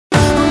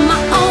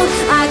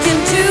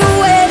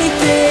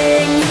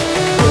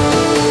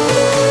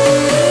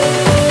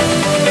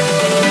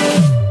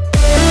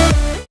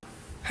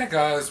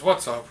guys,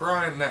 what's up?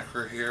 Ryan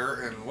Necra here,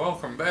 and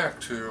welcome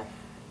back to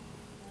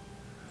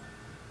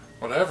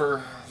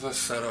whatever this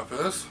setup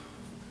is.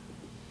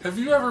 Have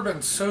you ever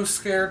been so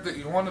scared that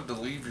you wanted to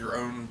leave your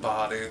own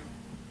body?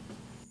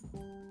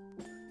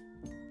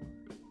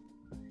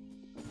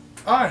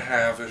 I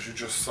have, as you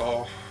just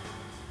saw.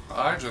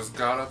 I just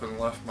got up and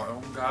left my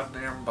own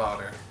goddamn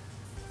body.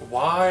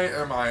 Why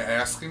am I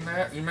asking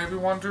that, you may be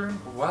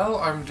wondering? Well,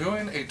 I'm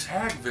doing a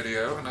tag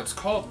video, and it's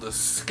called the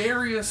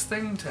Scariest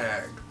Thing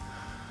Tag.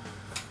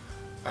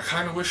 I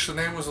kind of wish the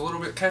name was a little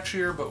bit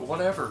catchier, but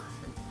whatever.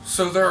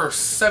 So there are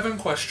 7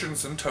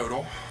 questions in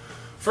total.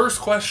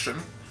 First question,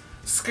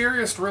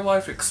 scariest real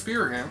life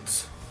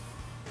experience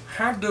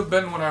had to have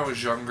been when I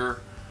was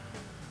younger.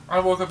 I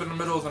woke up in the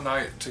middle of the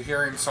night to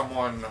hearing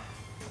someone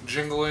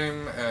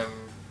jingling and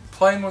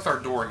playing with our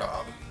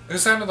doorknob. It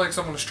sounded like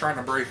someone was trying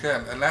to break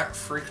in, and that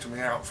freaked me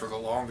out for the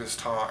longest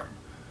time.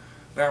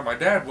 Now, my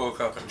dad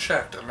woke up and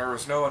checked, and there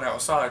was no one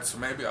outside, so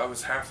maybe I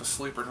was half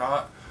asleep or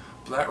not,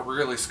 but that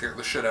really scared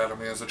the shit out of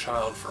me as a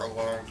child for a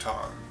long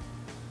time.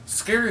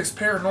 Scariest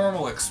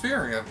paranormal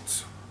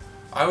experience?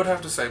 I would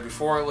have to say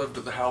before I lived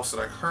at the house that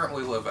I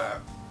currently live at.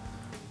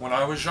 When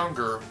I was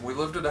younger, we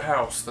lived at a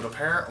house that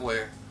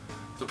apparently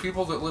the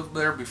people that lived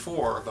there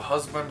before, the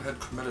husband had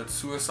committed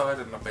suicide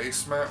in the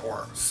basement,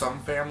 or some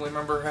family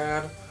member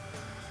had.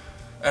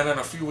 And then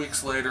a few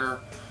weeks later,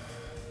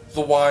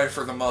 the wife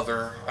or the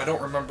mother, I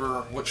don't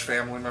remember which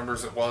family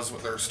members it was,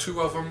 but there's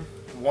 2 of them.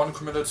 One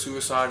committed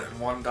suicide and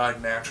one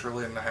died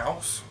naturally in the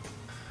house.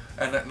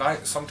 And at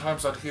night,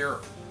 sometimes I'd hear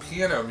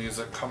piano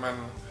music coming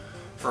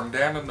from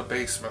down in the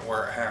basement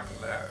where it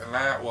happened at. And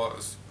that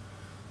was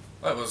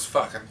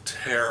fucking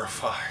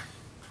terrifying.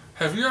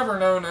 Have you ever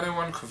known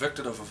anyone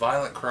convicted of a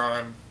violent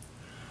crime?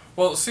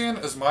 Well, seeing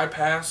as my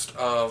past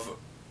of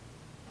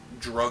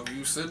drug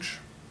usage,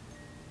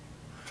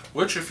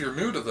 which, if you're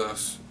new to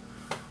this,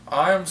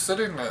 I am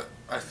sitting at,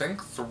 I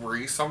think,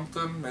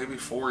 3-something, maybe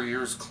 4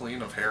 years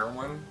clean of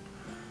heroin.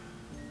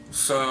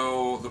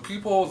 So, the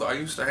people that I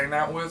used to hang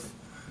out with,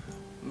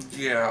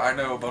 yeah, I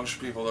know a bunch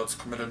of people that's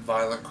committed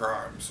violent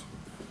crimes.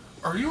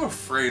 Are you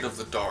afraid of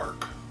the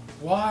dark?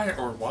 Why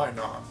or why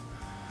not?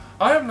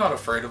 I am not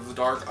afraid of the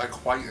dark. I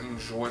quite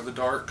enjoy the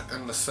dark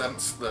in the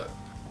sense that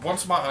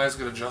once my eyes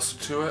get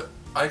adjusted to it,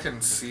 I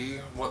can see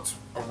what's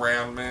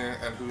around me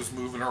and who's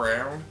moving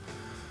around.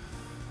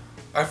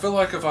 I feel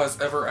like if I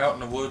was ever out in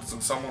the woods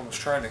and someone was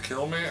trying to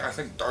kill me, I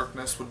think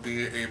darkness would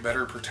be a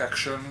better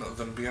protection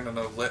than being in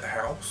a lit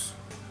house.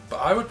 But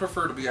I would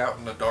prefer to be out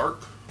in the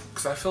dark,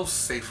 because I feel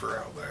safer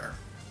out there.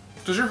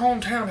 Does your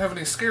hometown have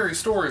any scary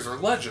stories or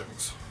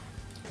legends?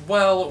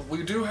 Well,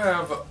 we do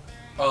have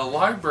a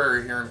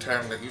library here in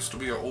town that used to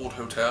be an old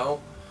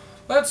hotel.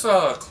 That's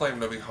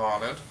claimed to be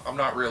haunted. I'm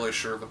not really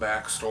sure the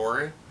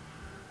backstory.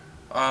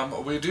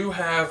 We do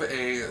have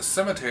a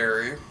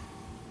cemetery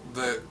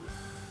that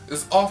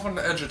is off on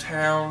the edge of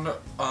town.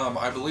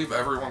 I believe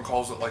everyone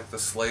calls it like the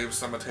slave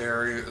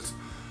cemetery. It's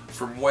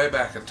from way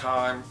back in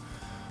time.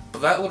 But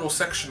that little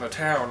section of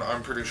town,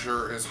 I'm pretty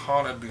sure, is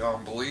haunted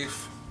beyond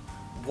belief.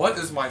 What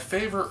is my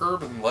favorite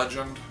urban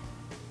legend?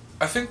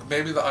 I think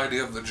maybe the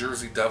idea of the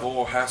Jersey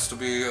Devil has to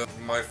be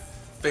my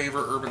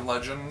favorite urban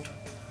legend.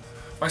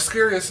 My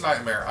scariest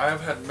nightmare. I have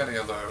had many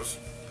of those.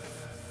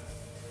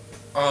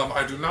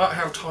 I do not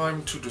have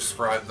time to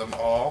describe them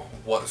all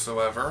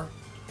whatsoever.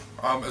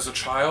 As a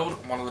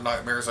child, one of the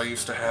nightmares I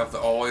used to have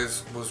that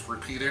always was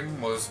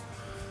repeating was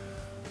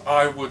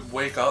I would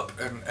wake up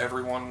and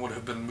everyone would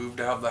have been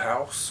moved out of the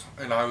house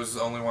and I was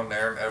the only one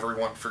there and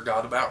everyone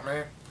forgot about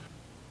me.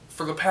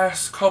 For the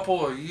past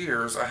couple of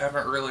years, I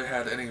haven't really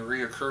had any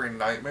reoccurring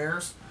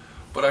nightmares,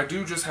 but I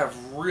do just have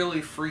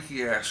really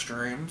freaky ass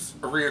dreams.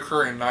 A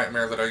reoccurring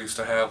nightmare that I used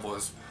to have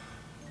was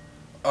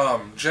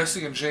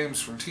Jesse and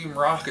James from Team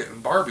Rocket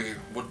and Barbie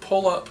would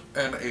pull up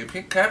in a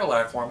pink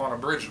Cadillac while I'm on a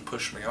bridge and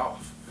push me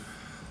off.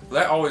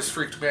 That always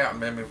freaked me out and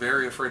made me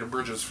very afraid of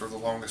bridges for the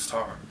longest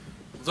time.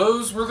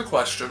 Those were the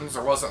questions.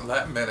 There wasn't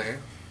that many.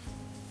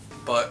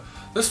 But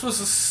this was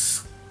the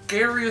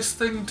Scariest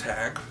Thing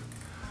Tag.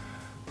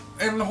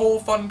 And the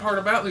whole fun part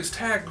about these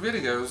tag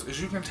videos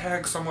is you can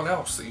tag someone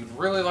else that you'd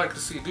really like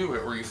to see do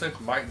it or you think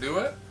might do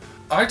it.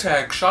 I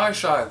tag Shy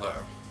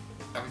Shiloh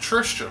and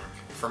Tristan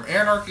from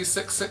Anarchy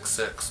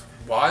 666.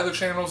 Why the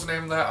channel's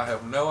named that, I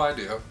have no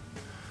idea.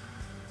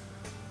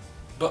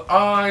 But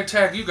I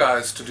tag you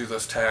guys to do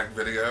this tag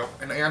video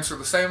and answer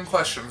the same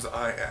questions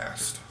I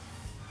asked.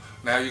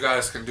 Now you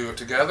guys can do it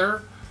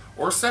together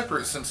or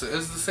separate since it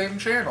is the same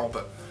channel,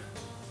 but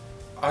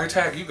I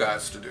tag you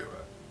guys to do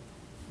it.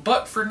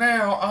 But for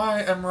now,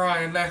 I am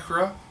Ryan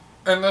Necra,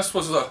 and this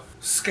was the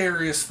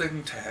Scariest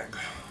Thing Tag.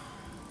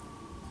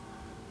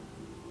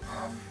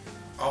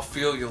 I'll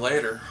feel you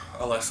later,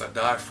 unless I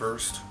die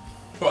first.